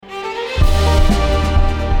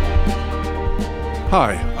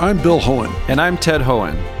Hi, I'm Bill Hohen. And I'm Ted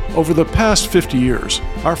Hohen. Over the past 50 years,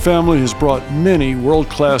 our family has brought many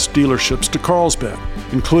world-class dealerships to Carlsbad,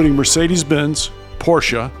 including Mercedes-Benz,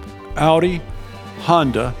 Porsche, Audi,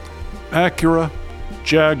 Honda, Acura,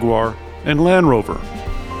 Jaguar, and Land Rover.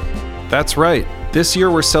 That's right. This year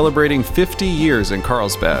we're celebrating 50 years in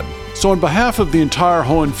Carlsbad. So on behalf of the entire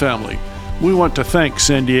Hohen family, we want to thank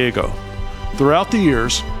San Diego. Throughout the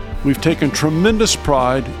years, we've taken tremendous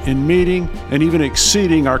pride in meeting and even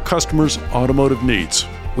exceeding our customers' automotive needs.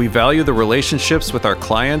 We value the relationships with our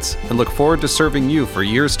clients and look forward to serving you for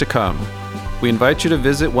years to come. We invite you to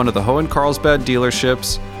visit one of the Hohen Carlsbad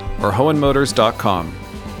dealerships or hohenmotors.com.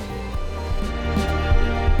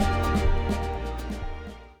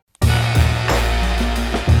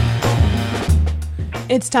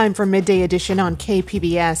 It's time for Midday Edition on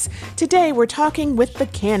KPBS. Today we're talking with the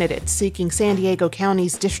candidates seeking San Diego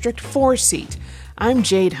County's District 4 seat. I'm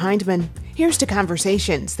Jade Hindman. Here's to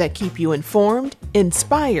conversations that keep you informed,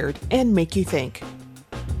 inspired, and make you think.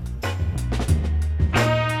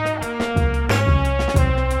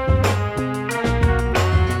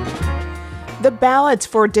 The ballots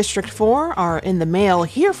for District 4 are in the mail.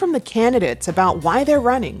 Hear from the candidates about why they're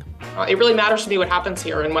running. It really matters to me what happens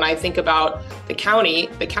here. And when I think about the county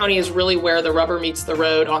is really where the rubber meets the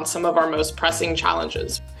road on some of our most pressing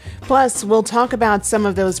challenges. Plus, we'll talk about some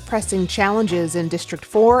of those pressing challenges in District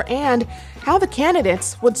 4 and how the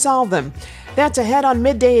candidates would solve them. That's ahead on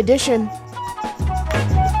Midday Edition.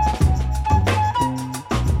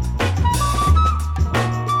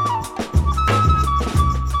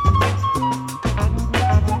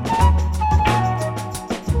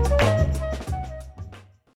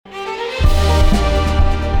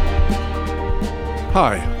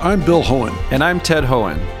 Hi, I'm Bill Hohen. And I'm Ted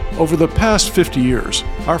Hohen. Over the past 50 years,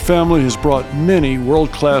 our family has brought many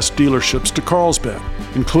world-class dealerships to Carlsbad,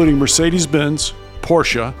 including Mercedes-Benz,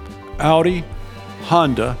 Porsche, Audi,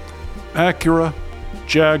 Honda, Acura,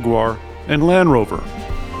 Jaguar, and Land Rover.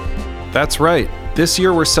 That's right. This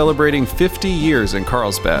year we're celebrating 50 years in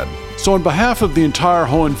Carlsbad. So on behalf of the entire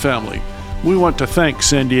Hohen family, we want to thank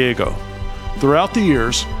San Diego. Throughout the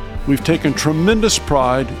years, we've taken tremendous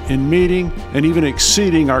pride in meeting and even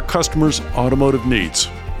exceeding our customers' automotive needs.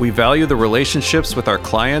 We value the relationships with our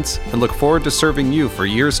clients and look forward to serving you for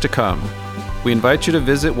years to come. We invite you to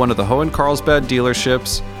visit one of the Hohen Carlsbad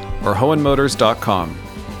dealerships or hohenmotors.com.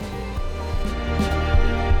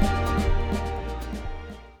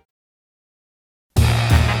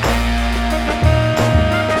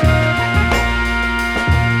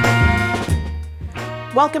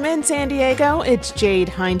 Welcome in, San Diego. It's Jade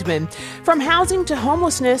Hindman. From housing to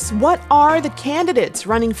homelessness, what are the candidates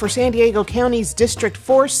running for San Diego County's District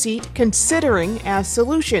 4 seat considering as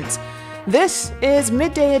solutions? This is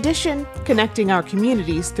Midday Edition, connecting our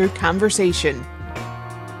communities through conversation.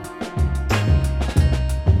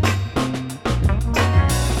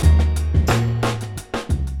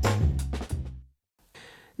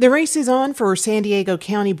 The race is on for San Diego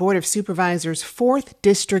County Board of Supervisors' 4th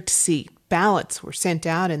district seat. Ballots were sent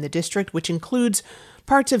out in the district, which includes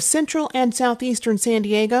parts of central and southeastern San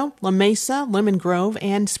Diego, La Mesa, Lemon Grove,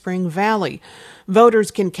 and Spring Valley. Voters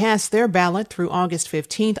can cast their ballot through August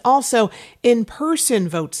 15th. Also, in-person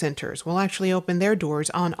vote centers will actually open their doors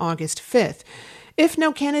on August 5th. If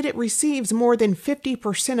no candidate receives more than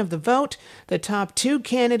 50% of the vote, the top 2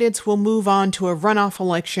 candidates will move on to a runoff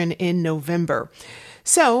election in November.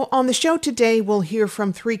 So, on the show today, we'll hear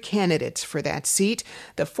from 3 candidates for that seat.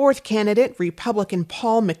 The 4th candidate, Republican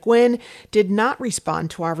Paul McGuinn, did not respond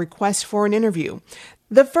to our request for an interview.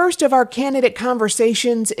 The first of our candidate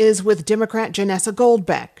conversations is with Democrat Janessa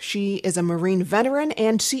Goldbeck. She is a Marine veteran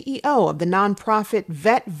and CEO of the nonprofit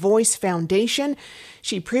Vet Voice Foundation.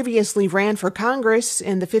 She previously ran for Congress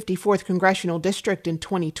in the 54th Congressional District in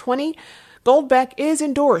 2020. Goldbeck is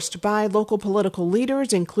endorsed by local political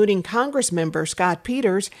leaders, including Congressmember Scott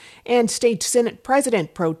Peters and State Senate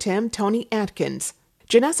President Pro Tem Tony Atkins.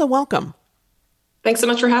 Janessa, welcome. Thanks so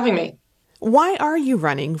much for having me. Why are you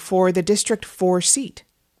running for the District 4 seat?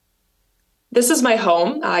 This is my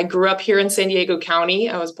home. I grew up here in San Diego County.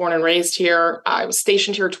 I was born and raised here. I was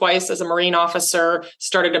stationed here twice as a Marine officer,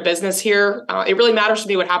 started a business here. It really matters to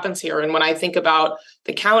me what happens here. And when I think about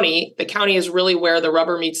the county is really where the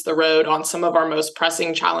rubber meets the road on some of our most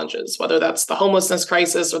pressing challenges, whether that's the homelessness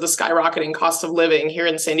crisis or the skyrocketing cost of living here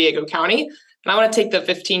in San Diego County. And I want to take the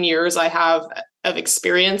 15 years I have of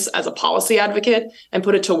experience as a policy advocate and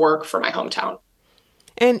put it to work for my hometown.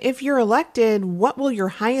 And if you're elected, what will your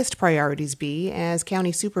highest priorities be as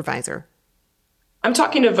county supervisor? I'm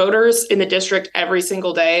talking to voters in the district every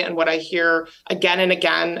single day, and what I hear again and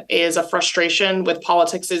again is a frustration with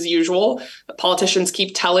politics as usual. The politicians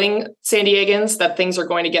keep telling San Diegans that things are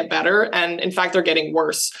going to get better, and in fact, they're getting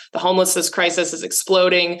worse. The homelessness crisis is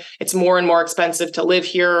exploding. It's more and more expensive to live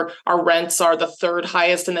here. Our rents are the third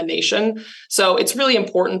highest in the nation. So it's really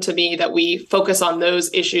important to me that we focus on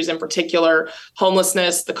those issues in particular: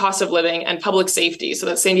 homelessness, the cost of living, and public safety, so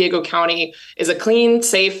that San Diego County is a clean,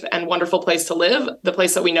 safe, and wonderful place to live, the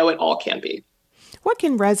place that we know it all can be. What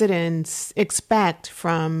can residents expect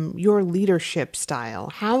from your leadership style?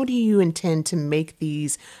 How do you intend to make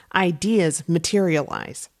these ideas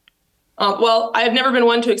materialize? Well, I have never been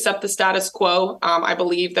one to accept the status quo. I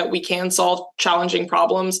believe that we can solve challenging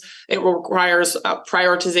problems. It requires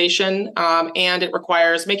prioritization, and it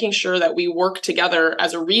requires making sure that we work together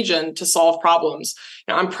as a region to solve problems.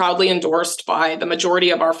 I'm proudly endorsed by the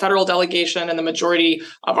majority of our federal delegation and the majority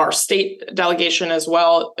of our state delegation, as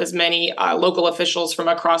well as many local officials from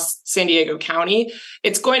across San Diego County.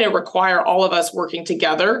 It's going to require all of us working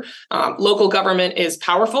together. Local government is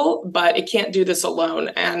powerful, but it can't do this alone.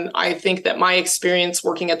 And I think that my experience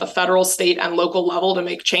working at the federal, state, and local level to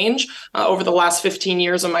make change over the last 15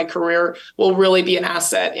 years of my career will really be an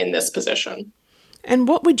asset in this position. And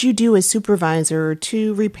what would you do as supervisor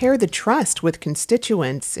to repair the trust with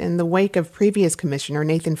constituents in the wake of previous Commissioner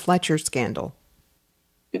Nathan Fletcher's scandal?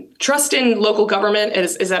 Trust in local government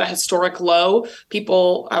is at a historic low.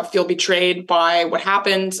 People feel betrayed by what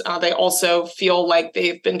happened. They also feel like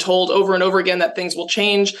they've been told over and over again that things will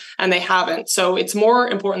change, and they haven't. So it's more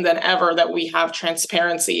important than ever that we have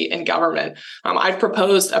transparency in government. I've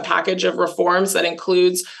proposed a package of reforms that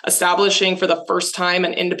includes establishing for the first time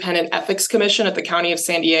an independent ethics commission at the County of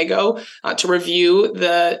San Diego to review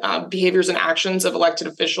the behaviors and actions of elected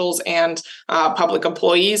officials and public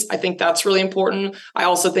employees. I think that's really important. I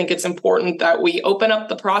also think it's important that we open up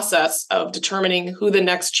the process of determining who the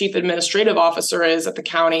next chief administrative officer is at the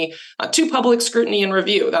county to public scrutiny and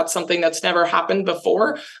review. That's something that's never happened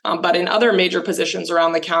before. But in other major positions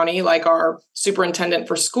around the county, like our superintendent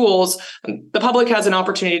for schools, the public has an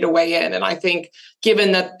opportunity to weigh in. And I think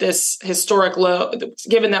given that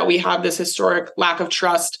we have this historic lack of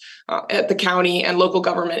trust at the county and local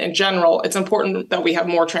government in general, it's important that we have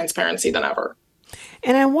more transparency than ever.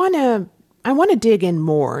 And I want to dig in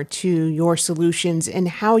more to your solutions and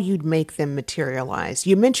how you'd make them materialize.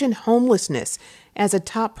 You mentioned homelessness as a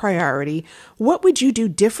top priority. What would you do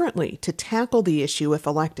differently to tackle the issue if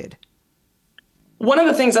elected? One of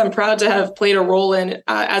the things I'm proud to have played a role in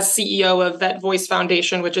as CEO of Vet Voice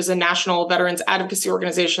Foundation, which is a national veterans advocacy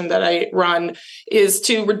organization that I run, is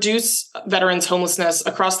to reduce veterans' homelessness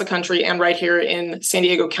across the country and right here in San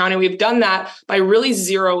Diego County. We've done that by really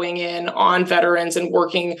zeroing in on veterans and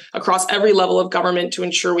working across every level of government to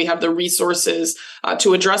ensure we have the resources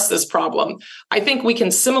to address this problem. I think we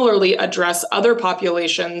can similarly address other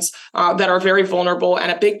populations that are very vulnerable,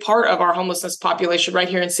 and a big part of our homelessness population right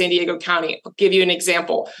here in San Diego County. I'll give you an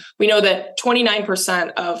example. We know that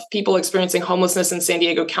 29% of people experiencing homelessness in San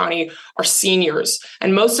Diego County are seniors,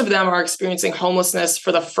 and most of them are experiencing homelessness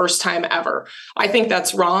for the first time ever. I think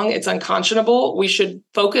that's wrong. It's unconscionable. We should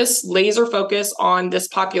laser focus on this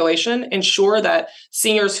population, ensure that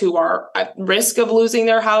seniors who are at risk of losing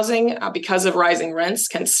their housing because of rising rents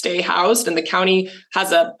can stay housed. And the county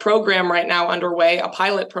has a program right now underway, a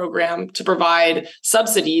pilot program to provide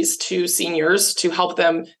subsidies to seniors to help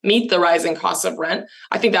them meet the rising costs of rent.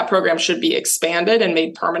 I think that program should be expanded and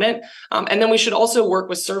made permanent. And then we should also work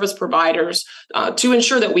with service providers to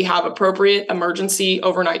ensure that we have appropriate emergency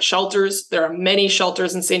overnight shelters. There are many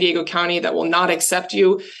shelters in San Diego County that will not accept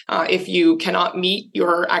you if you cannot meet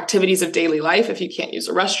your activities of daily life, if you can't use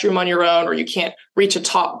a restroom on your own or you can't reach a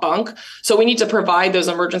top bunk. So we need to provide those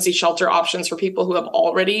emergency shelter options for people who have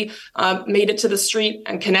already made it to the street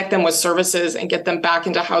and connect them with services and get them back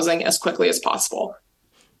into housing as quickly as possible.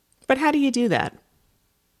 But how do you do that?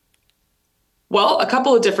 Well, a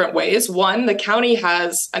couple of different ways. One, the county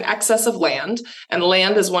has an excess of land, and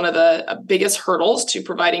land is one of the biggest hurdles to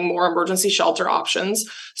providing more emergency shelter options.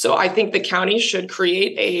 So I think the county should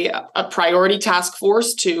create a priority task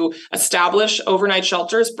force to establish overnight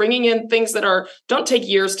shelters, bringing in things that don't take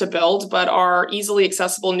years to build, but are easily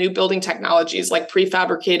accessible new building technologies like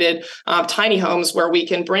prefabricated tiny homes, where we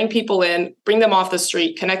can bring people in, bring them off the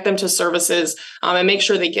street, connect them to services, and make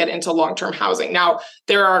sure they get into long-term housing. Now,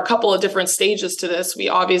 there are a couple of different stages to this. We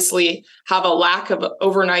obviously have a lack of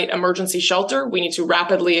overnight emergency shelter. We need to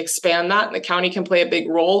rapidly expand that. And the county can play a big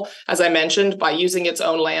role, as I mentioned, by using its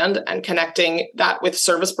own land and connecting that with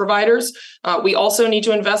service providers. We also need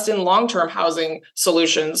to invest in long-term housing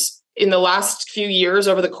solutions. in the last few years,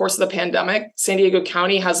 over the course of the pandemic, San Diego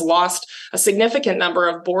County has lost a significant number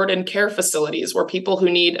of board and care facilities where people who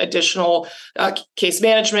need additional case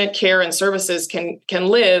management, care, and services can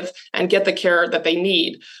live and get the care that they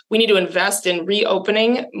need. We need to invest in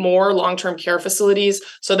reopening more long-term care facilities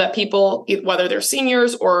so that people, whether they're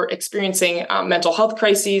seniors or experiencing mental health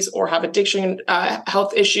crises or have addiction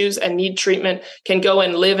health issues and need treatment, can go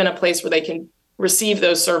and live in a place where they can receive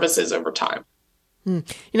those services over time.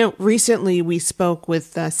 Recently we spoke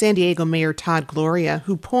with San Diego Mayor Todd Gloria,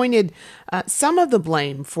 who pointed some of the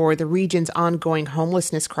blame for the region's ongoing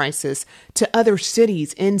homelessness crisis to other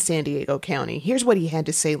cities in San Diego County. Here's what he had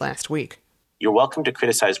to say last week. You're welcome to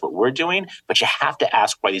criticize what we're doing, but you have to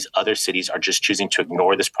ask why these other cities are just choosing to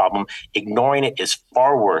ignore this problem. Ignoring it is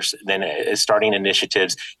far worse than starting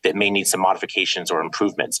initiatives that may need some modifications or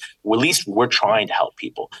improvements. Well, at least we're trying to help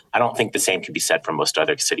people. I don't think the same can be said for most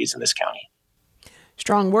other cities in this county.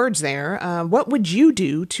 Strong words there. What would you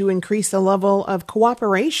do to increase the level of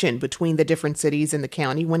cooperation between the different cities in the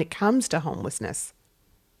county when it comes to homelessness?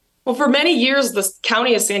 Well, for many years, the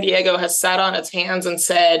county of San Diego has sat on its hands and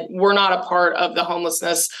said, we're not a part of the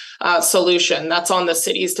homelessness solution. That's on the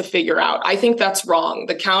cities to figure out. I think that's wrong.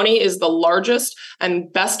 The county is the largest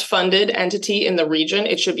and best funded entity in the region.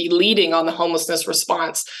 It should be leading on the homelessness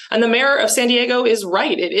response. And the mayor of San Diego is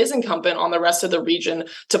right. It is incumbent on the rest of the region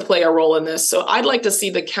to play a role in this. So I'd like to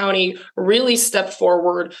see the county really step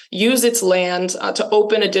forward, use its land to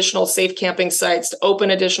open additional safe camping sites, to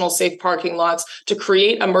open additional safe parking lots, to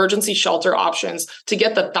create emergency shelter options, to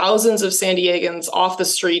get the thousands of San Diegans off the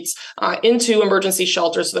streets into emergency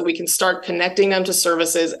shelters so that we can start connecting them to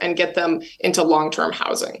services and get them into long-term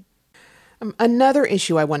housing. Another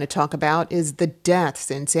issue I want to talk about is the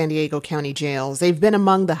deaths in San Diego County jails. They've been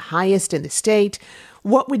among the highest in the state.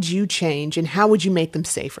 What would you change and how would you make them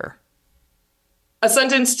safer? A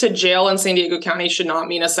sentence to jail in San Diego County should not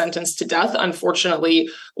mean a sentence to death. Unfortunately,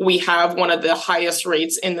 we have one of the highest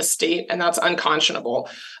rates in the state, and that's unconscionable.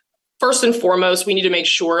 First and foremost, we need to make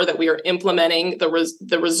sure that we are implementing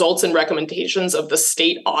the results and recommendations of the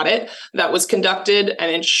state audit that was conducted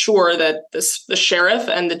and ensure that the sheriff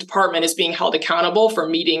and the department is being held accountable for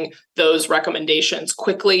meeting those recommendations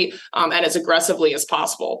quickly and as aggressively as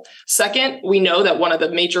possible. Second, we know that one of the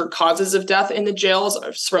major causes of death in the jails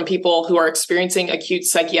is from people who are experiencing acute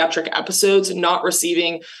psychiatric episodes, not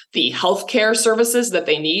receiving the health care services that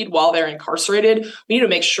they need while they're incarcerated. We need to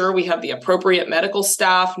make sure we have the appropriate medical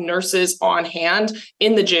staff, nurses on hand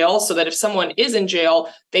in the jail so that if someone is in jail,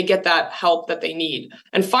 they get that help that they need.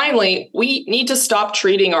 And finally, we need to stop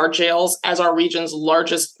treating our jails as our region's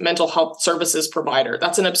largest mental health services provider.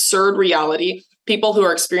 That's an absurd reality. People who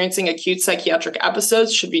are experiencing acute psychiatric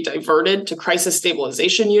episodes should be diverted to crisis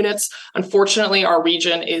stabilization units. Unfortunately, our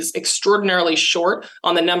region is extraordinarily short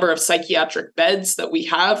on the number of psychiatric beds that we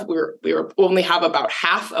have. We only have about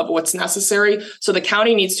half of what's necessary. So the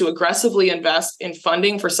county needs to aggressively invest in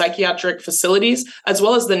funding for psychiatric facilities, as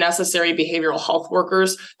well as the necessary behavioral health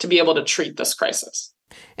workers to be able to treat this crisis.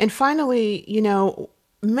 And finally,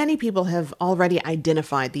 many people have already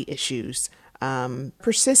identified the issues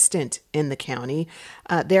persistent in the county.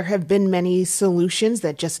 There have been many solutions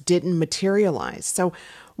that just didn't materialize. So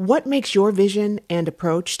what makes your vision and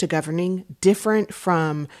approach to governing different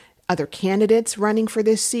from other candidates running for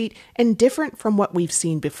this seat and different from what we've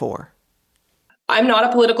seen before? I'm not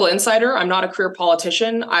a political insider. I'm not a career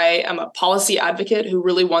politician. I am a policy advocate who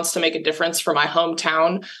really wants to make a difference for my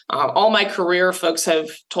hometown. All my career, folks have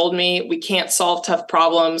told me we can't solve tough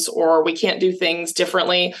problems or we can't do things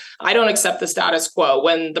differently. I don't accept the status quo.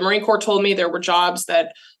 When the Marine Corps told me there were jobs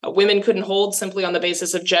that women couldn't hold simply on the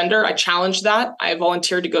basis of gender, I challenged that. I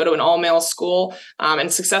volunteered to go to an all-male school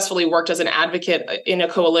and successfully worked as an advocate in a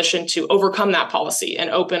coalition to overcome that policy and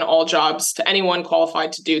open all jobs to anyone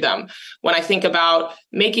qualified to do them. When I think about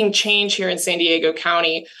making change here in San Diego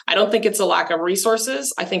County, I don't think it's a lack of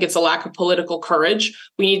resources. I think it's a lack of political courage.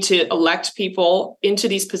 We need to elect people into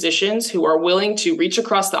these positions who are willing to reach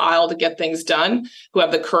across the aisle to get things done, who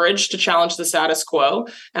have the courage to challenge the status quo.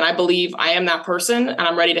 And I believe I am that person, and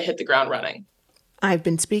I'm ready to hit the ground running. I've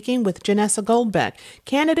been speaking with Janessa Goldbeck,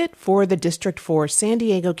 candidate for the District 4 San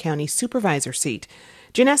Diego County Supervisor seat.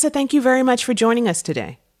 Janessa, thank you very much for joining us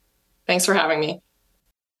today. Thanks for having me.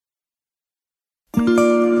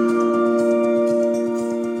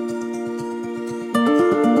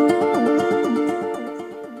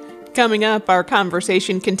 Coming up, our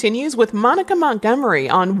conversation continues with Monica Montgomery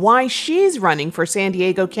on why she's running for San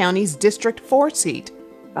Diego County's District 4 seat.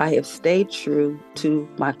 I have stayed true to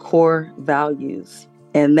my core values,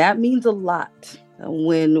 and that means a lot.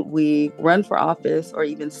 when we run for office or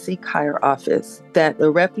even seek higher office, that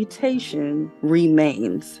the reputation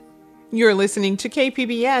remains. You're listening to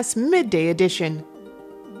KPBS Midday Edition.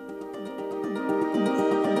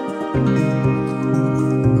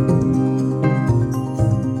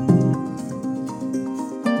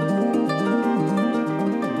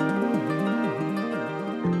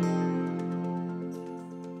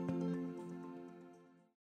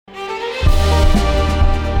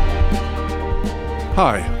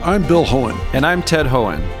 Hi, I'm Bill Hohen. And I'm Ted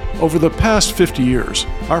Hohen. Over the past 50 years,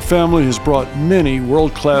 our family has brought many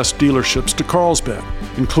world-class dealerships to Carlsbad,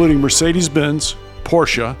 including Mercedes-Benz,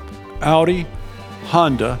 Porsche, Audi,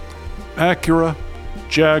 Honda, Acura,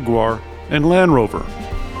 Jaguar, and Land Rover.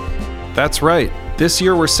 That's right. This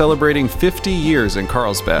year we're celebrating 50 years in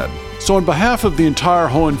Carlsbad. So on behalf of the entire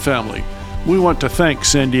Hohen family, we want to thank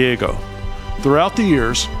San Diego. Throughout the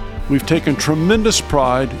years, we've taken tremendous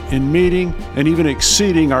pride in meeting and even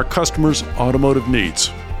exceeding our customers' automotive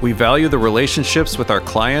needs. We value the relationships with our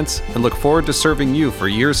clients and look forward to serving you for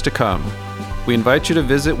years to come. We invite you to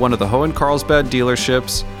visit one of the Hohen Carlsbad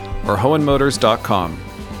dealerships or hohenmotors.com.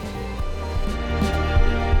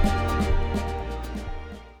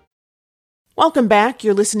 Welcome back.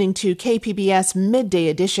 You're listening to KPBS Midday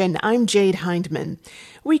Edition. I'm Jade Hindman.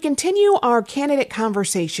 We continue our candidate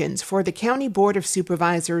conversations for the County Board of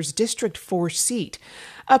Supervisors District 4 seat.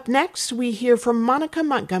 Up next, we hear from Monica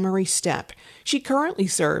Montgomery Stepp. She currently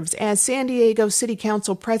serves as San Diego City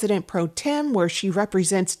Council President Pro Tem, where she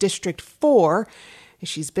represents District 4.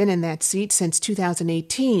 She's been in that seat since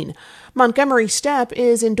 2018. Montgomery Stepp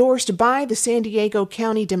is endorsed by the San Diego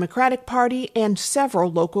County Democratic Party and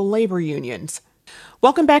several local labor unions.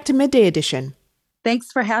 Welcome back to Midday Edition.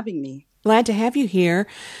 Thanks for having me. Glad to have you here.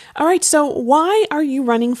 All right, so why are you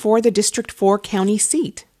running for the District 4 county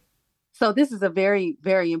seat? So this is a very,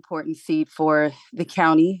 very important seat for the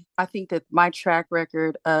county. I think that my track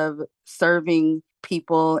record of serving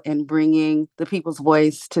people and bringing the people's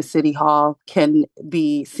voice to City Hall can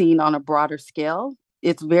be seen on a broader scale.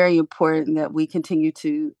 It's very important that we continue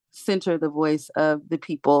to center the voice of the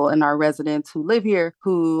people and our residents who live here,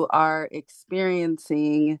 who are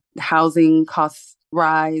experiencing housing costs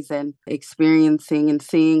rise and experiencing and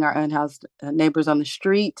seeing our unhoused neighbors on the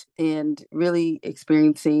street and really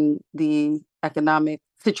experiencing the economic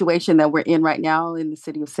situation that we're in right now in the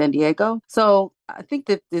city of San Diego. So I think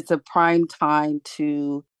that it's a prime time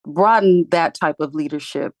to broaden that type of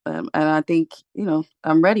leadership. And I think,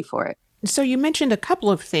 I'm ready for it. So you mentioned a couple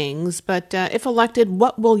of things, but if elected,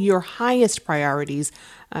 what will your highest priorities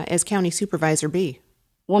as county supervisor be?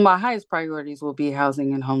 Well, my highest priorities will be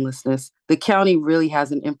housing and homelessness. The county really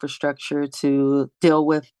has an infrastructure to deal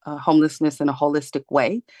with homelessness in a holistic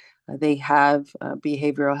way. They have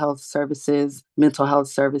behavioral health services, mental health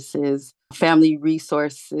services, family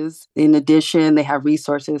resources. In addition, they have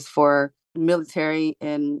resources for military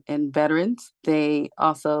and veterans. They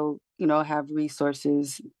also, have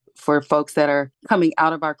resources for folks that are coming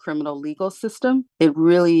out of our criminal legal system. It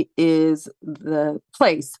really is the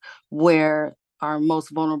place where our most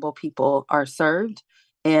vulnerable people are served.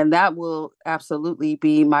 And that will absolutely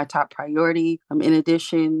be my top priority. In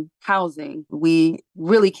addition, housing. We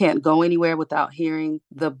really can't go anywhere without hearing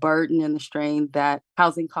the burden and the strain that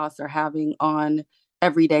housing costs are having on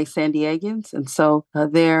everyday San Diegans. And so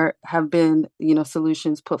there have been,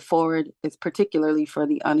 solutions put forward. It's particularly for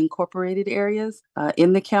the unincorporated areas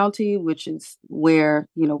in the county, which is where,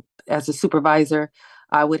 as a supervisor,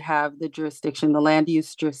 I would have the jurisdiction, the land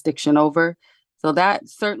use jurisdiction over. So that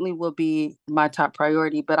certainly will be my top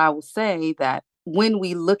priority. But I will say that when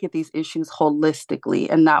we look at these issues holistically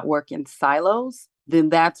and not work in silos, then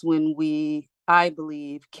that's when we, I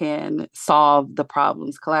believe, can solve the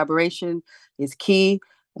problems. Collaboration is key.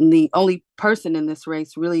 I'm the only person in this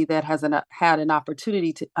race really that has had an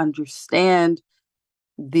opportunity to understand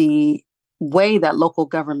the way that local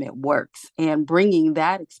government works. And bringing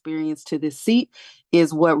that experience to this seat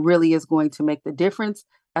is what really is going to make the difference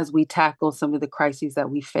as we tackle some of the crises that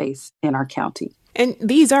we face in our county. And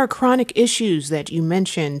these are chronic issues that you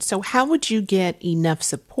mentioned. So how would you get enough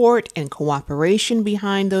support and cooperation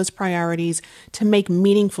behind those priorities to make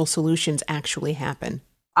meaningful solutions actually happen?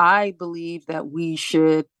 I believe that we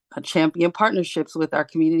should champion partnerships with our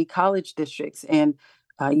community college districts and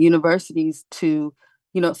universities to,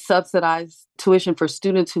 subsidize tuition for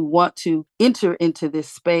students who want to enter into this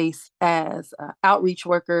space as outreach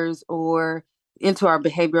workers or into our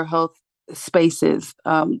behavioral health spaces.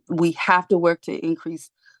 We have to work to increase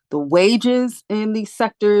the wages in these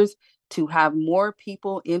sectors, to have more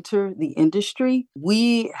people enter the industry.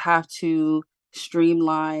 We have to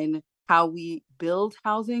streamline how we build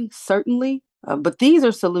housing, certainly, But these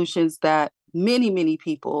are solutions that many, many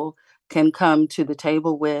people can come to the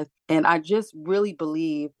table with. And I just really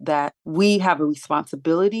believe that we have a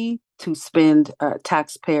responsibility to spend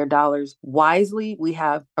taxpayer dollars wisely. We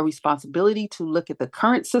have a responsibility to look at the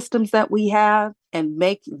current systems that we have and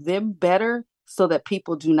make them better so that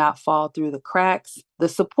people do not fall through the cracks. The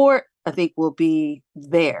support, I think, will be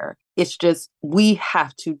there. It's just we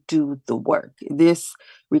have to do the work. This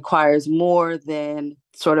requires more than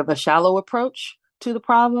sort of a shallow approach to the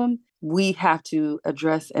problem. We have to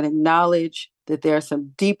address and acknowledge that there are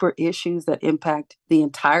some deeper issues that impact the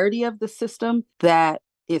entirety of the system that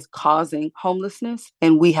is causing homelessness,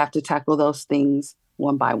 and we have to tackle those things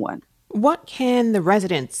one by one. What can the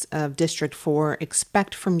residents of District 4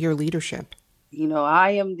 expect from your leadership?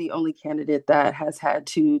 I am the only candidate that has had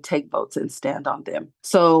to take votes and stand on them.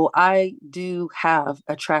 So I do have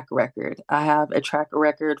a track record. I have a track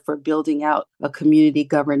record for building out a community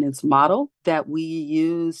governance model that we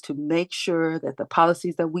use to make sure that the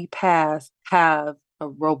policies that we pass have a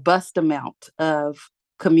robust amount of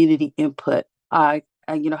community input. I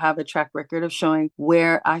have a track record of showing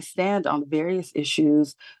where I stand on various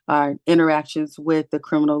issues, interactions with the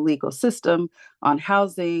criminal legal system, on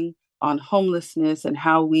housing, on homelessness, and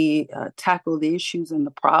how we tackle the issues and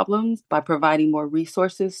the problems by providing more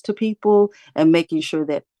resources to people and making sure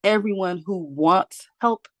that everyone who wants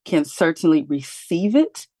help can certainly receive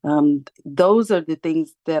it. Those are the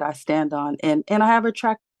things that I stand on, and I have a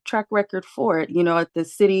track record for it. At the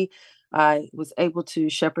city, I was able to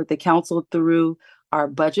shepherd the council through our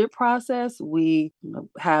budget process. We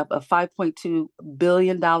have a $5.2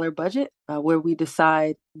 billion budget where we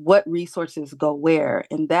decide what resources go where.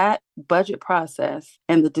 And that budget process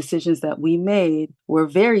and the decisions that we made were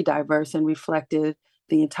very diverse and reflected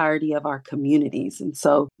the entirety of our communities. And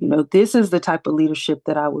so, this is the type of leadership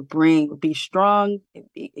that I would bring, be strong,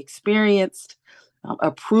 be experienced,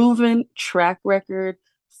 a proven track record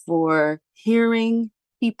for hearing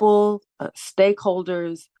people,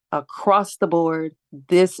 stakeholders, across the board.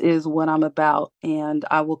 This is what I'm about, and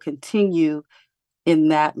I will continue in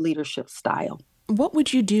that leadership style. What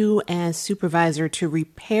would you do as supervisor to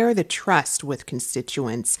repair the trust with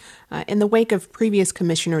constituents in the wake of previous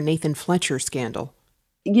Commissioner Nathan Fletcher's scandal?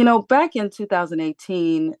 Back in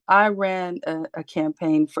 2018, I ran a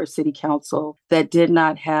campaign for city council that did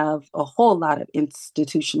not have a whole lot of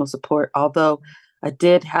institutional support, although I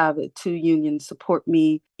did have two unions support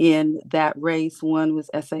me in that race. One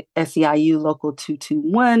was SEIU Local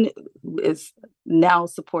 221, who is now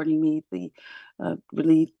supporting me,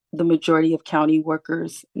 really the majority of county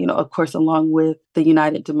workers, of course, along with the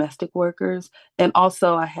United Domestic Workers. And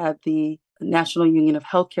also I had the National Union of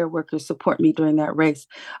Healthcare Workers support me during that race.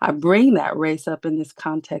 I bring that race up in this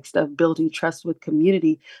context of building trust with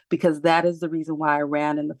community because that is the reason why I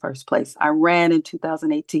ran in the first place. I ran in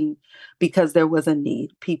 2018 because there was a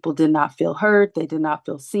need. People did not feel heard. They did not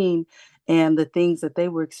feel seen. And the things that they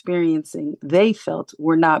were experiencing, they felt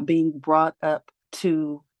were not being brought up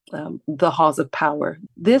to the halls of power.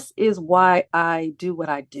 This is why I do what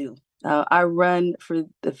I do. I'm running for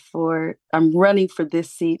this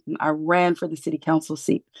seat, and I ran for the city council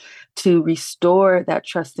seat to restore that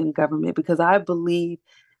trust in government because I believe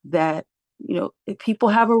that, people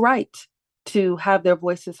have a right to have their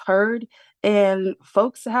voices heard, and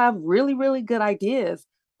folks have really, really good ideas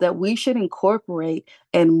that we should incorporate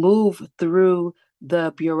and move through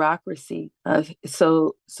the bureaucracy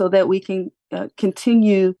so that we can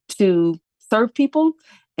continue to serve people.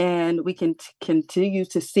 And we can continue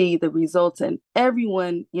to see the results, and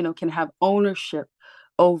everyone, can have ownership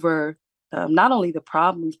over not only the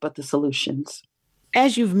problems, but the solutions.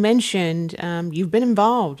 As you've mentioned, you've been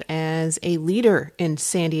involved as a leader in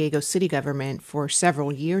San Diego city government for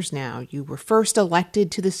several years now. You were first elected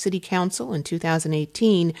to the city council in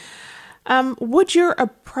 2018. Would your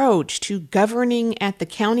approach to governing at the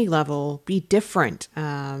county level be different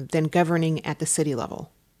than governing at the city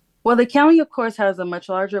level? Well, the county, of course, has a much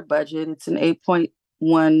larger budget. It's an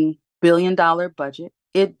 $8.1 billion budget.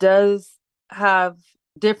 It does have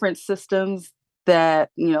different systems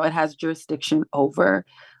that, it has jurisdiction over,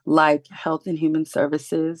 like health and human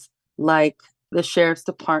services, like the sheriff's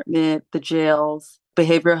department, the jails,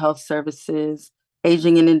 behavioral health services,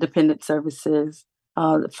 aging and independent services,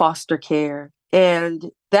 foster care.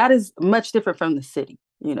 And that is much different from the city,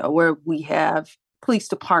 where we have police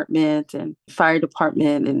department and fire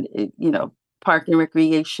department and, park and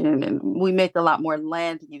recreation. And we make a lot more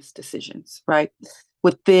land use decisions, right,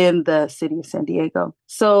 within the city of San Diego.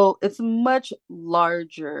 So it's much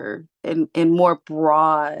larger and more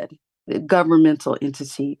broad governmental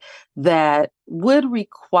entity that would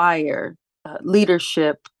require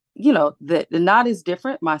leadership the knot is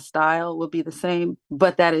different. My style will be the same,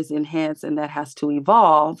 but that is enhanced and that has to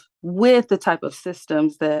evolve with the type of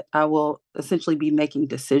systems that I will essentially be making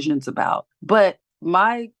decisions about. But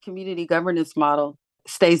my community governance model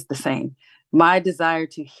stays the same. My desire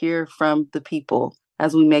to hear from the people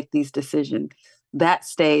as we make these decisions, that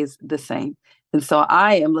stays the same. And so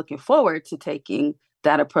I am looking forward to taking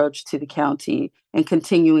that approach to the county and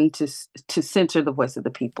continuing to center the voice of the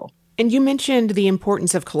people. And you mentioned the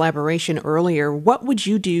importance of collaboration earlier. What would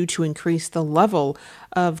you do to increase the level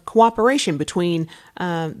of cooperation between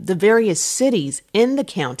the various cities in the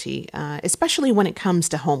county, especially when it comes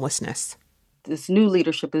to homelessness? This new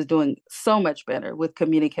leadership is doing so much better with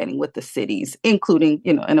communicating with the cities, including,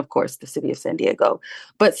 and of course, the city of San Diego,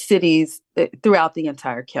 but cities throughout the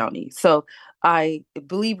entire county. So I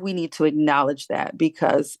believe we need to acknowledge that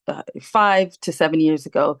because 5 to 7 years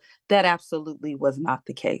ago, that absolutely was not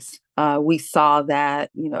the case. We saw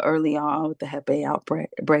that, early on with the Hep A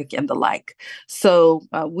outbreak and the like. So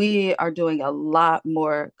we are doing a lot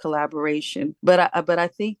more collaboration, but I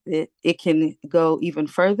think that it can go even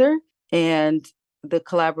further. And the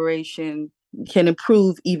collaboration can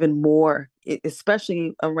improve even more,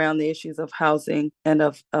 especially around the issues of housing and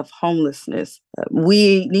of homelessness.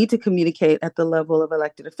 We need to communicate at the level of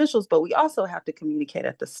elected officials, but we also have to communicate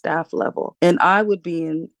at the staff level. And I would be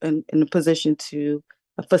in a position to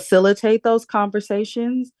facilitate those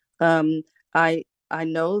conversations. I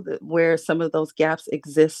know that where some of those gaps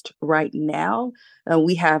exist right now,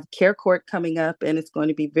 we have Care Court coming up, and it's going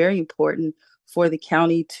to be very important for the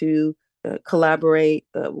county to collaborate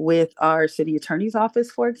with our city attorney's office,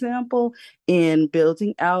 for example, in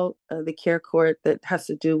building out the care court that has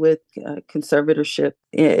to do with conservatorship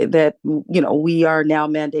that, we are now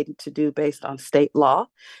mandated to do based on state law.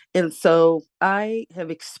 And so I have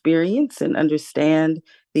experienced and understand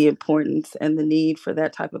the importance and the need for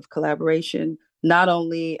that type of collaboration, not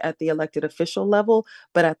only at the elected official level,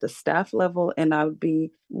 but at the staff level. And I would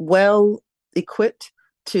be well equipped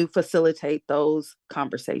to facilitate those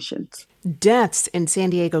conversations. Deaths in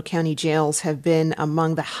San Diego County jails have been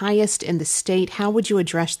among the highest in the state. How would you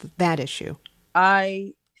address that issue?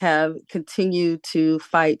 I have continued to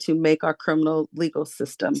fight to make our criminal legal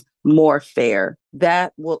system more fair.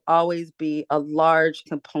 That will always be a large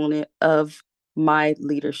component of my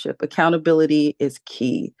leadership. Accountability is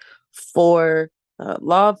key for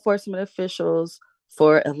law enforcement officials,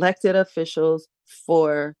 for elected officials,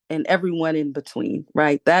 and everyone in between,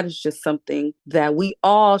 right? That is just something that we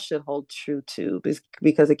all should hold true to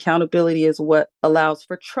because accountability is what allows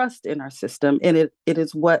for trust in our system, and it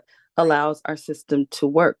is what allows our system to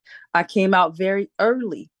work. I came out very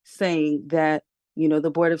early saying that,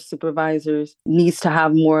 the Board of Supervisors needs to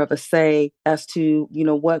have more of a say as to,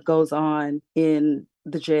 what goes on in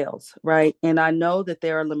the jails, right? And I know that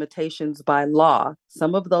there are limitations by law.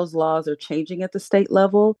 Some of those laws are changing at the state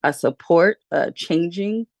level. I support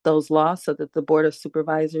changing those laws so that the Board of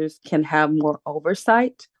Supervisors can have more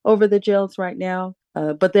oversight over the jails right now.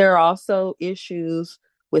 But there are also issues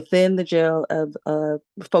within the jail of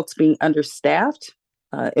folks being understaffed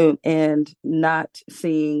and not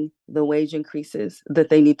seeing the wage increases that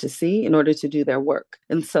they need to see in order to do their work.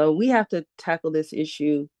 And so we have to tackle this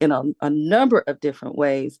issue in a number of different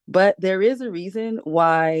ways. But there is a reason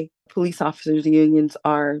why police officers unions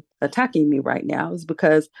are attacking me right now, is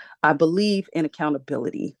because I believe in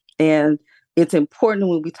accountability. And it's important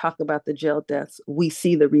when we talk about the jail deaths, we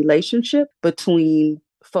see the relationship between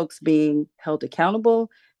folks being held accountable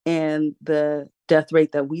and the death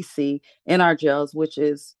rate that we see in our jails, which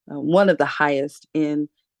is one of the highest in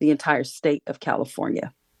the entire state of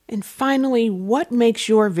California. And finally, what makes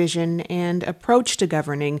your vision and approach to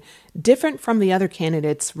governing different from the other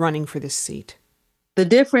candidates running for this seat? The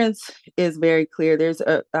difference is very clear.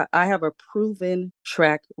 I have a proven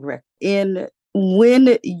track record.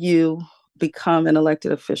 When you become an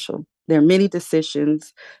elected official, there are many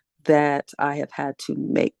decisions that I have had to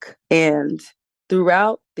make. And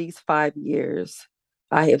throughout these 5 years,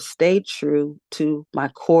 I have stayed true to my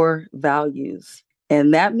core values.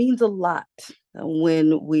 And that means a lot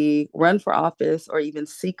when we run for office or even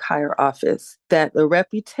seek higher office, that the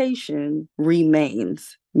reputation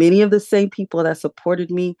remains. Many of the same people that supported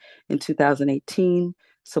me in 2018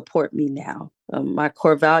 support me now. My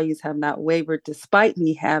core values have not wavered despite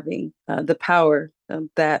me having the power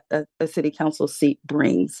that a city council seat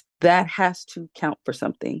brings. That has to count for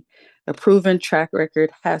something. A proven track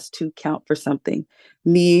record has to count for something.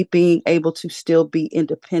 Me being able to still be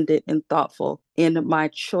independent and thoughtful in my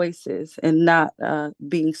choices and not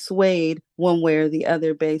being swayed one way or the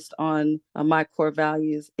other based on my core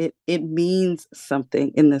values, it means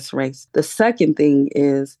something in this race. The second thing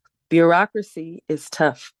is Bureaucracy is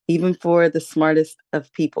tough, even for the smartest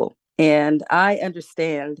of people. And I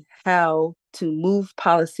understand how to move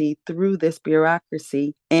policy through this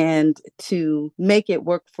bureaucracy and to make it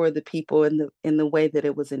work for the people in the way that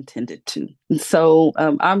it was intended to. And so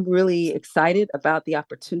I'm really excited about the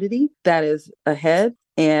opportunity that is ahead.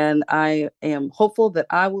 And I am hopeful that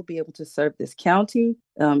I will be able to serve this county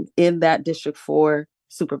in that District 4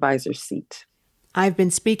 supervisor seat. I've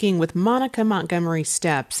been speaking with Monica Montgomery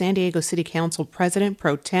Stepp, San Diego City Council President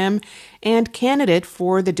Pro Tem and candidate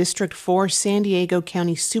for the District 4 San Diego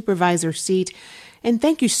County Supervisor seat. And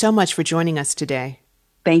thank you so much for joining us today.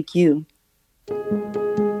 Thank you.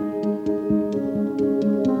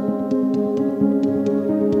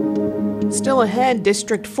 Still ahead,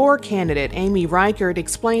 District 4 candidate Amy Reichert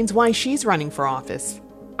explains why she's running for office.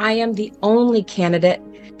 I am the only candidate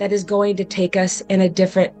that is going to take us in a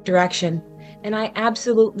different direction. And I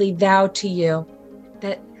absolutely vow to you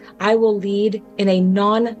that I will lead in a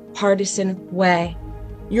nonpartisan way.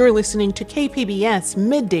 You're listening to KPBS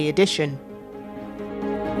Midday Edition.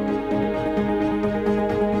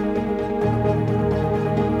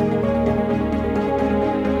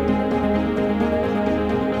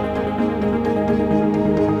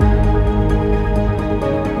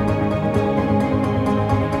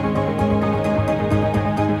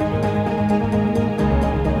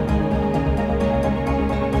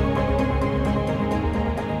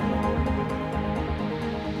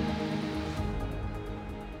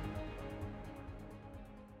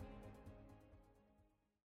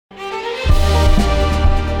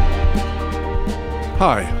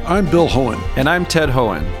 Hi, I'm Bill Hohen. And I'm Ted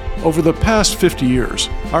Hohen. Over the past 50 years,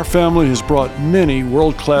 our family has brought many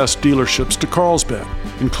world-class dealerships to Carlsbad,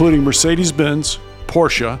 including Mercedes-Benz,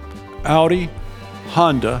 Porsche, Audi,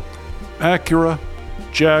 Honda, Acura,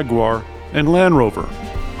 Jaguar, and Land Rover.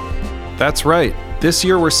 That's right. This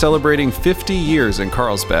year we're celebrating 50 years in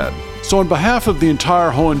Carlsbad. So on behalf of the entire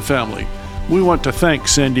Hohen family, we want to thank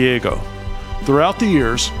San Diego. Throughout the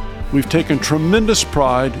years, we've taken tremendous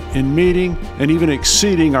pride in meeting and even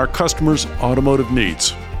exceeding our customers' automotive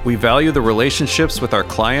needs. We value the relationships with our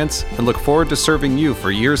clients and look forward to serving you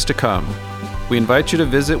for years to come. We invite you to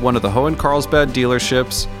visit one of the Hohen Carlsbad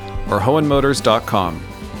dealerships or hohenmotors.com.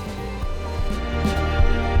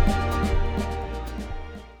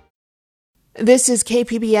 This is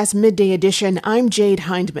KPBS Midday Edition. I'm Jade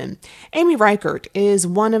Hindman. Amy Reichert is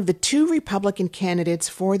one of the two Republican candidates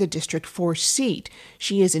for the District 4 seat.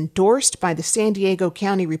 She is endorsed by the San Diego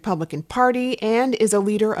County Republican Party and is a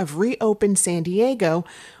leader of Reopen San Diego,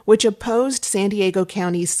 which opposed San Diego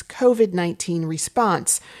County's COVID-19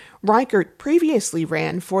 response. Reichert previously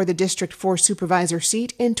ran for the District 4 supervisor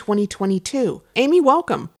seat in 2022. Amy,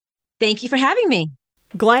 welcome. Thank you for having me.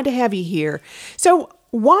 Glad to have you here. So,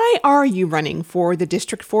 why are you running for the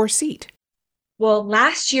District 4 seat? Well,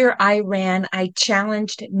 last year I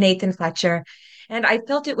challenged Nathan Fletcher, and I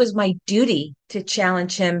felt it was my duty to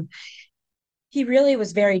challenge him. He really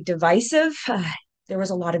was very divisive. There was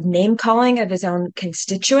a lot of name calling of his own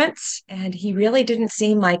constituents, and he really didn't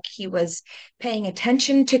seem like he was paying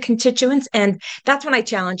attention to constituents. And that's when I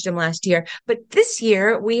challenged him last year. But this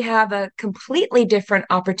year we have a completely different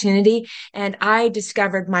opportunity, and I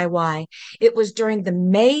discovered my why. It was during the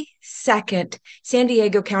May 2nd San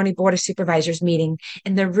Diego County Board of Supervisors meeting,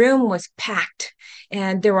 and the room was packed.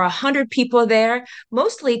 And there were 100 people there,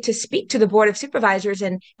 mostly to speak to the Board of Supervisors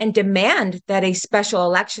and demand that a special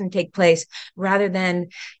election take place rather than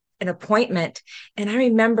an appointment. And I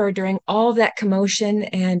remember during all that commotion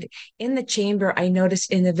and in the chamber, I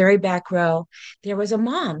noticed in the very back row, there was a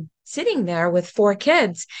mom sitting there with 4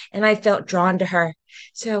 kids, and I felt drawn to her.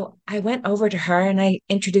 So I went over to her and I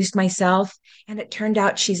introduced myself, and it turned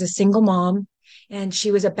out she's a single mom. And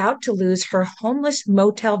she was about to lose her homeless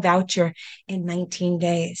motel voucher in 19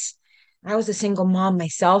 days. I was a single mom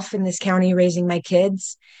myself in this county raising my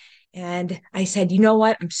kids. And I said, you know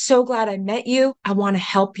what? I'm so glad I met you. I want to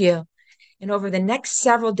help you. And over the next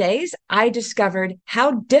several days, I discovered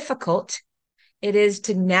how difficult it is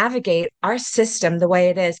to navigate our system the way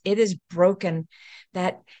it is. It is broken,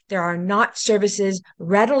 that there are not services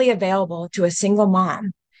readily available to a single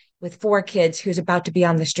mom with 4 kids who's about to be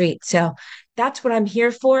on the street. So that's what I'm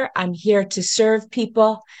here for. I'm here to serve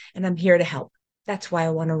people, and I'm here to help. That's why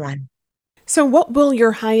I want to run. So what will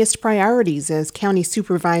your highest priorities as county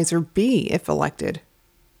supervisor be if elected?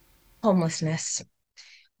 Homelessness.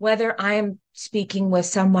 Whether I'm speaking with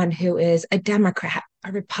someone who is a Democrat,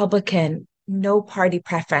 a Republican, no party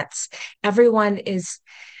preference, everyone is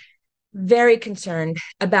very concerned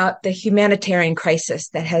about the humanitarian crisis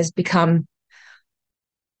that has become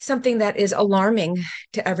something that is alarming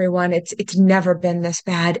to everyone. It's never been this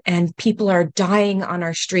bad, and people are dying on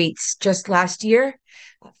our streets. Just last year,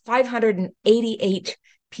 588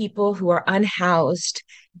 people who are unhoused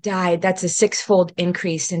died. That's a six-fold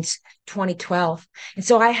increase since 2012. And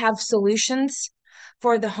so I have solutions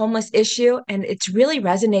for the homeless issue, and it's really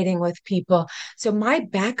resonating with people. So my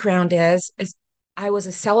background is I was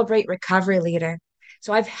a Celebrate Recovery leader.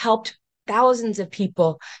 So I've helped thousands of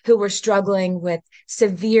people who were struggling with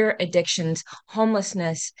severe addictions,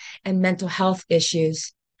 homelessness, and mental health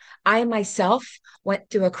issues. I myself went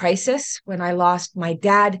through a crisis when I lost my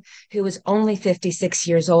dad, who was only 56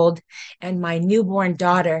 years old, and my newborn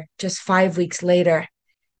daughter just 5 weeks later.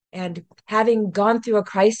 And having gone through a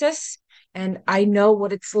crisis, and I know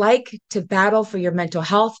what it's like to battle for your mental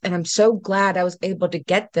health. And I'm so glad I was able to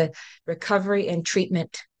get the recovery and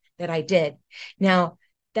treatment that I did. Now,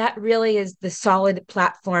 that really is the solid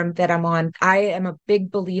platform that I'm on. I am a big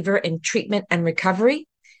believer in treatment and recovery.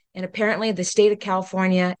 And apparently the state of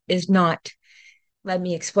California is not. Let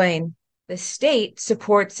me explain. The state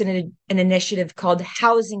supports an initiative called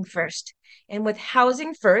Housing First. And with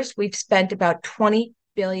Housing First, we've spent about $20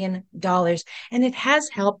 billion, and it has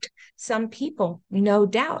helped some people, no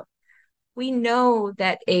doubt. We know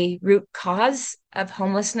that a root cause of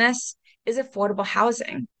homelessness is affordable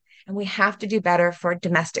housing. And we have to do better for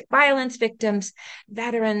domestic violence victims,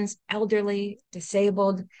 veterans, elderly,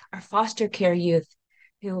 disabled, our foster care youth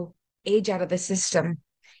who age out of the system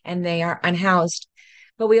and they are unhoused.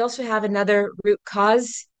 But we also have another root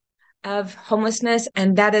cause of homelessness,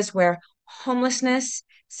 and that is where homelessness,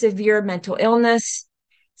 severe mental illness,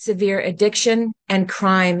 severe addiction, and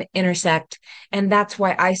crime intersect. And that's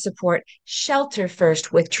why I support Shelter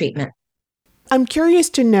First with treatment. I'm curious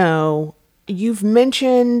to know, you've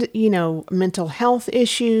mentioned, mental health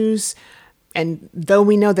issues, and though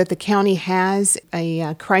we know that the county has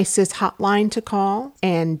a crisis hotline to call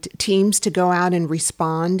and teams to go out and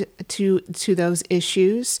respond to those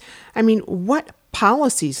issues, what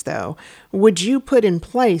policies, though, would you put in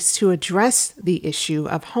place to address the issue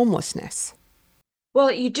of homelessness? Well,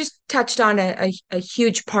 you just touched on a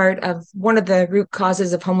huge part of one of the root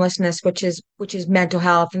causes of homelessness, which is mental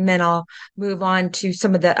health. And then I'll move on to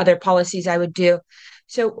some of the other policies I would do.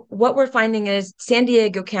 So what we're finding is San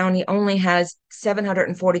Diego County only has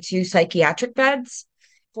 742 psychiatric beds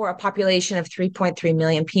for a population of 3.3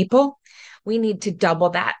 million people. We need to double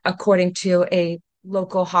that, according to a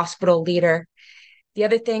local hospital leader. The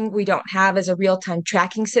other thing we don't have is a real-time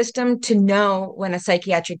tracking system to know when a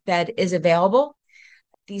psychiatric bed is available.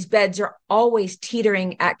 These beds are always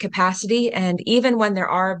teetering at capacity, and even when there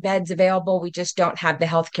are beds available, we just don't have the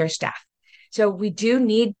healthcare staff. So we do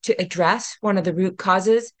need to address one of the root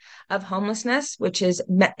causes of homelessness, which is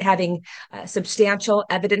having substantial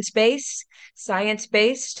evidence-based,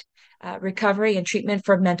 science-based recovery and treatment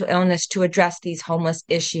for mental illness to address these homeless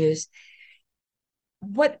issues.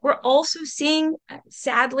 What we're also seeing,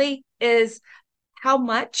 sadly, is how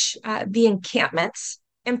much the encampments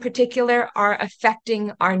in particular are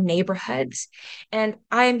affecting our neighborhoods. And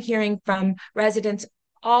I am hearing from residents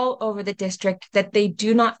all over the district that they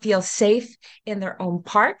do not feel safe in their own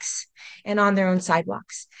parks and on their own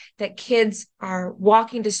sidewalks, that kids are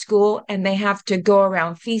walking to school and they have to go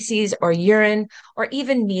around feces or urine or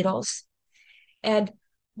even needles. And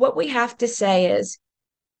what we have to say is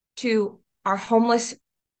to our homeless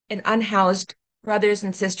and unhoused brothers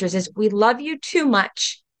and sisters is, we love you too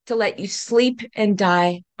much to let you sleep and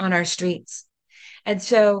die on our streets. And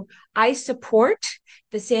so I support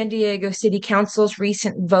the San Diego City Council's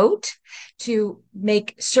recent vote to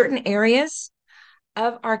make certain areas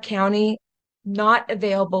of our county not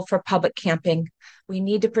available for public camping. We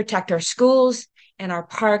need to protect our schools and our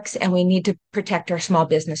parks, and we need to protect our small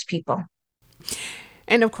business people.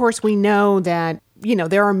 And of course, we know that,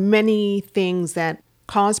 there are many things that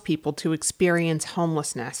cause people to experience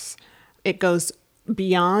homelessness. It goes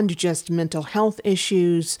beyond just mental health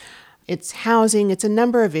issues. It's housing, it's a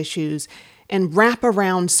number of issues, and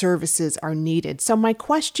wraparound services are needed. So my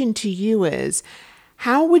question to you is,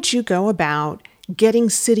 how would you go about getting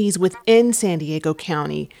cities within San Diego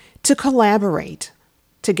County to collaborate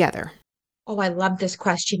together? Oh, I love this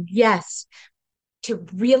question. Yes. To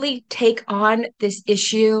really take on this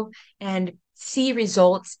issue and see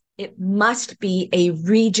results, it must be a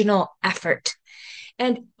regional effort.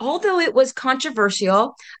 And although it was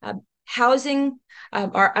controversial, housing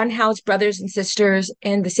our unhoused brothers and sisters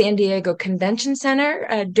in the San Diego Convention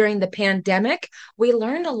Center during the pandemic, we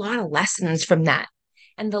learned a lot of lessons from that.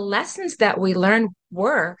 And the lessons that we learned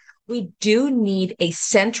were, we do need a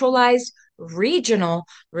centralized regional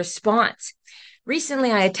response.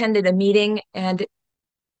 Recently, I attended a meeting, and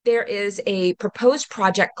there is a proposed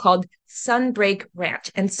project called Sunbreak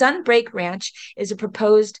Ranch. And Sunbreak Ranch is a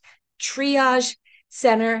proposed triage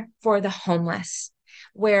center for the homeless,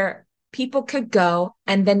 where people could go,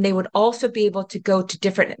 and then they would also be able to go to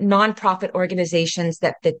different nonprofit organizations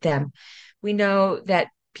that fit them. We know that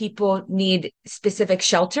people need specific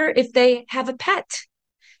shelter if they have a pet.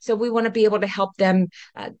 So we want to be able to help them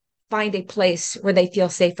find a place where they feel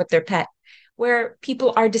safe with their pet. Where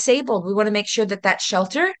people are disabled, we want to make sure that that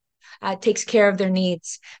shelter takes care of their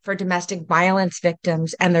needs for domestic violence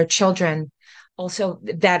victims and their children, also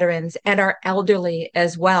veterans and our elderly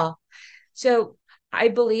as well. So I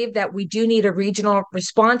believe that we do need a regional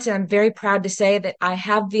response, and I'm very proud to say that I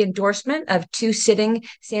have the endorsement of 2 sitting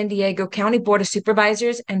San Diego County Board of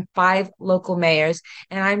Supervisors and 5 local mayors,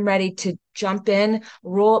 and I'm ready to jump in,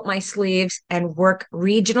 roll up my sleeves, and work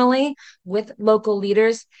regionally with local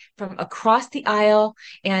leaders from across the aisle,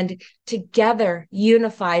 and together,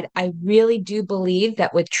 unified, I really do believe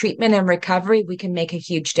that with treatment and recovery, we can make a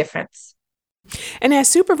huge difference. And as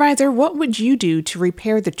supervisor, what would you do to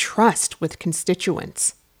repair the trust with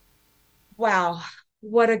constituents? Wow,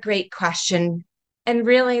 what a great question. And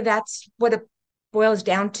really, that's what it boils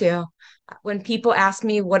down to. When people ask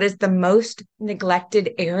me what is the most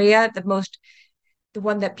neglected area, the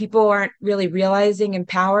one that people aren't really realizing in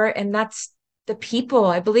power, and that's the people.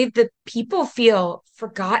 I believe the people feel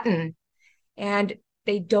forgotten and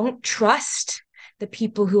they don't trust the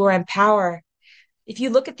people who are in power. If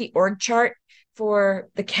you look at the org chart for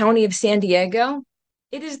the county of San Diego,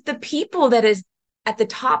 it is the people that is at the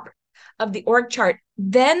top of the org chart,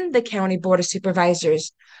 then the county board of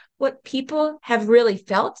supervisors. What people have really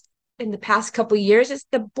felt in the past couple of years is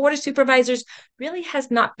the board of supervisors really has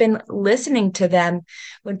not been listening to them.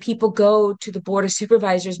 When people go to the board of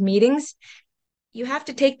supervisors meetings, you have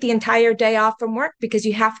to take the entire day off from work because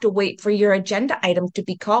you have to wait for your agenda item to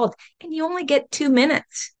be called, and you only get 2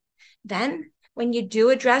 minutes. Then when you do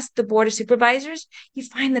address the board of supervisors, you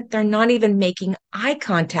find that they're not even making eye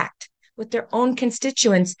contact with their own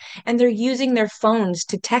constituents, and they're using their phones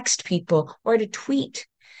to text people or to tweet.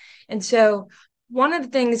 And so one of the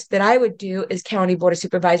things that I would do as county board of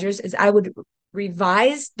supervisors is I would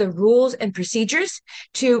revise the rules and procedures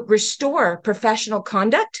to restore professional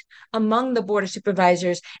conduct among the board of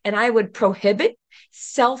supervisors, and I would prohibit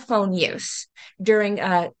cell phone use during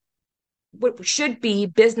what should be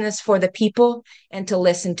business for the people and to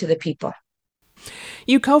listen to the people.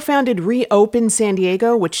 You co-founded Reopen San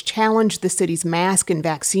Diego, which challenged the city's mask and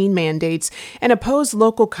vaccine mandates and opposed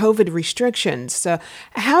local COVID restrictions.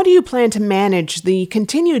 How do you plan to manage the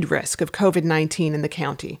continued risk of COVID-19 in the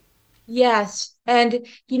county? Yes. And,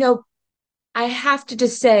 I have to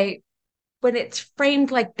just say, when it's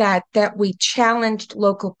framed like that we challenged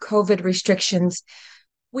local COVID restrictions,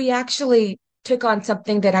 we actually took on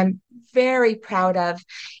something that I'm very proud of.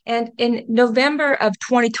 And in November of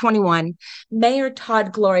 2021, Mayor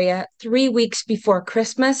Todd Gloria, 3 weeks before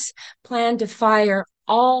Christmas, planned to fire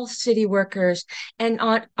all city workers and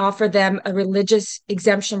offer them a religious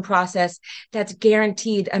exemption process that's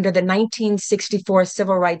guaranteed under the 1964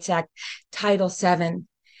 Civil Rights Act, Title VII.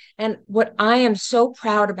 And what I am so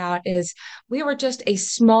proud about is we were just a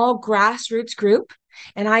small grassroots group,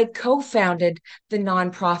 and I co-founded the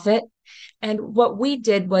nonprofit. And what we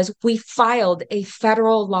did was we filed a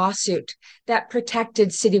federal lawsuit that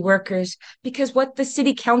protected city workers, because what the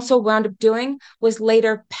city council wound up doing was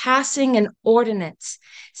later passing an ordinance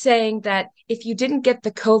saying that if you didn't get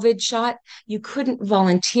the COVID shot, you couldn't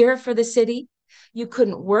volunteer for the city, you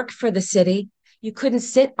couldn't work for the city, you couldn't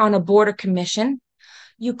sit on a board or commission,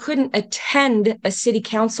 you couldn't attend a city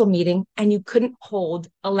council meeting, and you couldn't hold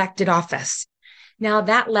elected office. Now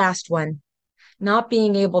that last one, not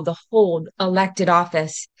being able to hold elected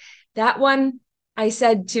office, that one, I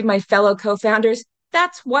said to my fellow co-founders,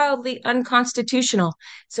 that's wildly unconstitutional.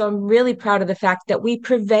 So I'm really proud of the fact that we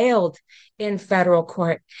prevailed in federal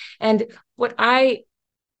court. And what I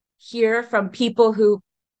hear from people who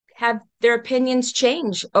have their opinions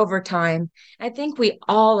change over time, I think we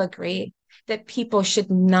all agree that people should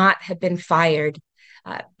not have been fired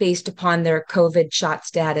based upon their COVID shot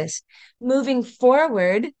status. Moving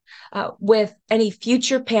forward with any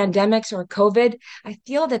future pandemics or COVID, I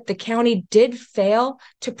feel that the county did fail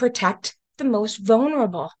to protect the most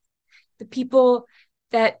vulnerable. The people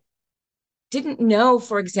that didn't know,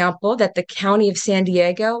 for example, that the county of San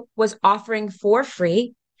Diego was offering for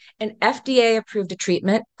free an FDA-approved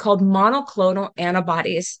treatment called monoclonal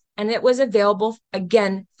antibodies. And it was available,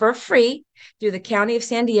 again, for free through the county of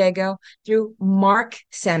San Diego through MARC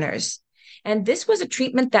centers. And this was a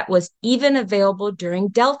treatment that was even available during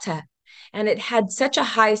Delta. And it had such a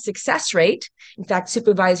high success rate. In fact,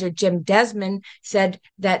 Supervisor Jim Desmond said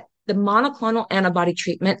that the monoclonal antibody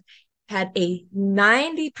treatment had a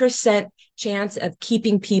 90% chance of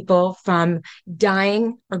keeping people from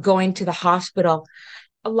dying or going to the hospital.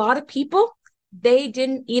 A lot of people, they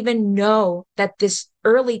didn't even know that this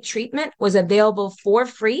early treatment was available for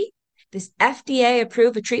free. This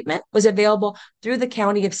FDA-approved treatment was available through the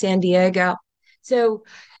County of San Diego. So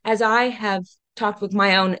as I have talked with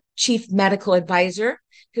my own chief medical advisor,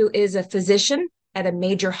 who is a physician at a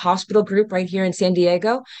major hospital group right here in San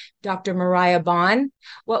Diego, Dr. Mariah Bond,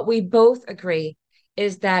 what we both agree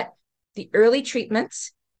is that the early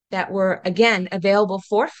treatments that were, again, available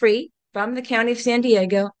for free from the County of San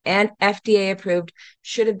Diego and FDA approved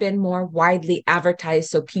should have been more widely advertised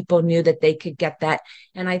so people knew that they could get that.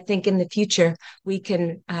 And I think in the future, we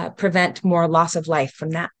can prevent more loss of life from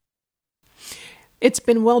that. It's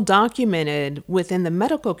been well documented within the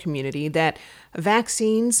medical community that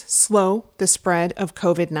vaccines slow the spread of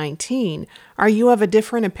COVID-19. Are you of a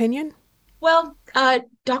different opinion? Well,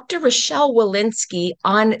 Dr. Rochelle Walensky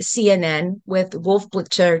on CNN with Wolf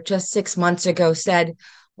Blitzer just 6 months ago said,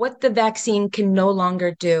 what the vaccine can no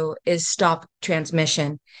longer do is stop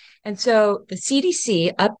transmission. And so the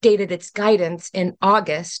CDC updated its guidance in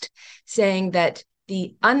August saying that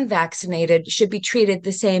the unvaccinated should be treated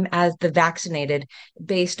the same as the vaccinated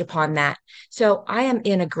based upon that. So I am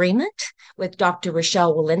in agreement with Dr.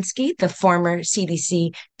 Rochelle Walensky, the former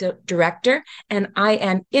CDC director, and I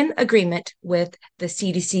am in agreement with the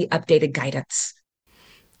CDC updated guidance.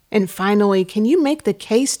 And finally, can you make the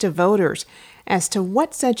case to voters as to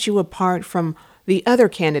what sets you apart from the other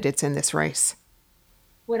candidates in this race?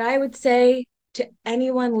 What I would say to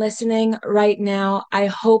anyone listening right now, I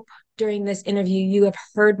hope during this interview, you have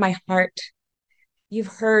heard my heart. You've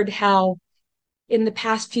heard how in the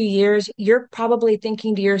past few years, you're probably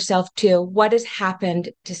thinking to yourself too, what has happened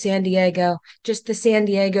to San Diego? Just the San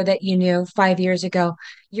Diego that you knew 5 years ago.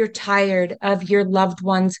 You're tired of your loved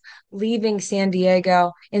ones leaving San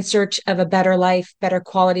Diego in search of a better life, better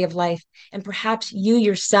quality of life. And perhaps you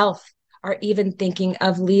yourself are even thinking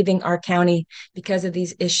of leaving our county because of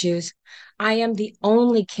these issues. I am the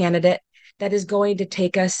only candidate that is going to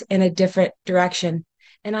take us in a different direction.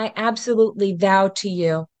 And I absolutely vow to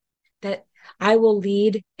you that I will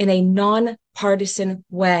lead in a nonpartisan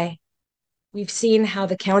way. We've seen how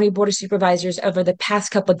the County Board of Supervisors over the past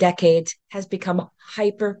couple of decades has become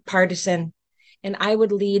hyper-partisan, and I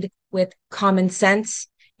would lead with common sense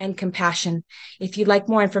and compassion. If you'd like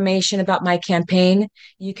more information about my campaign,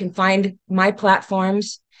 you can find my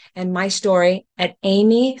platforms and my story at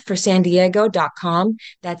amyforsandiego.com.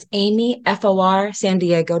 That's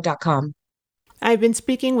amyforsandiego.com. I've been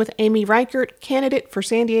speaking with Amy Reichert, candidate for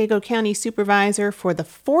San Diego County Supervisor for the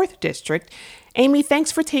 4th District. Amy,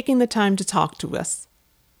 thanks for taking the time to talk to us.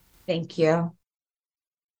 Thank you.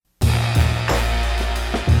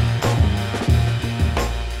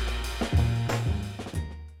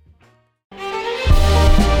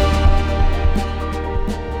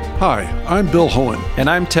 Hi, I'm Bill Hohen. And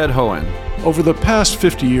I'm Ted Hohen. Over the past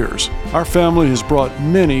 50 years, our family has brought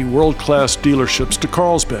many world-class dealerships to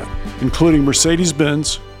Carlsbad, including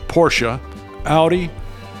Mercedes-Benz, Porsche, Audi,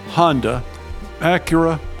 Honda,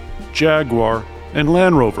 Acura, Jaguar, and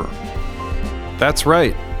Land Rover. That's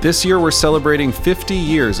right. This year we're celebrating 50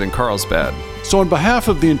 years in Carlsbad. So on behalf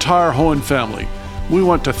of the entire Hohen family, we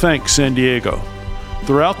want to thank San Diego.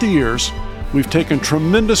 Throughout the years, we've taken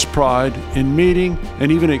tremendous pride in meeting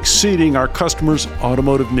and even exceeding our customers'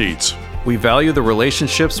 automotive needs. We value the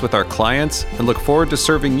relationships with our clients and look forward to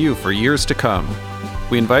serving you for years to come.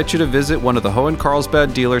 We invite you to visit one of the Hohen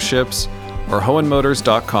Carlsbad dealerships or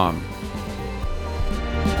hohenmotors.com.